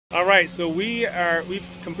All right, so we've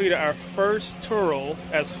completed our first Turo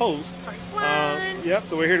as host. First one. Yep.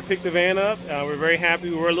 So we're here to pick the van up. We're very happy.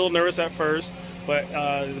 We were a little nervous at first, but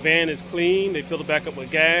the van is clean. They filled it back up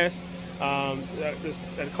with gas.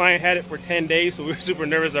 The client had it for 10 days, so we were super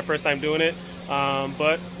nervous our first time doing it.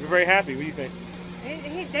 But we're very happy. What do you think?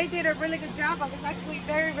 They did a really good job. I was actually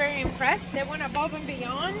very, very impressed. They went above and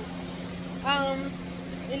beyond.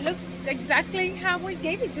 It looks exactly how we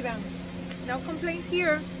gave it to them. No complaints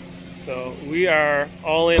here. So we are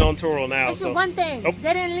all in on Turo now. That's the one thing. Oh.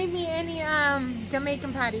 They didn't leave me any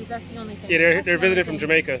Jamaican patties. That's the only thing. Yeah, they're visiting from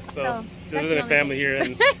Jamaica, so they're visiting a family here,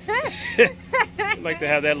 and I'd like to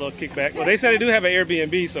have that little kickback. Well, they said they do have an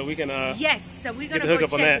Airbnb, so we can. Yes, so we're gonna go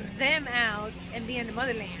check them out and be in the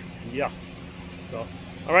motherland. Yeah. So,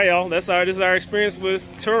 all right, y'all. This is our experience with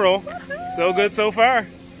Turo. So good so far.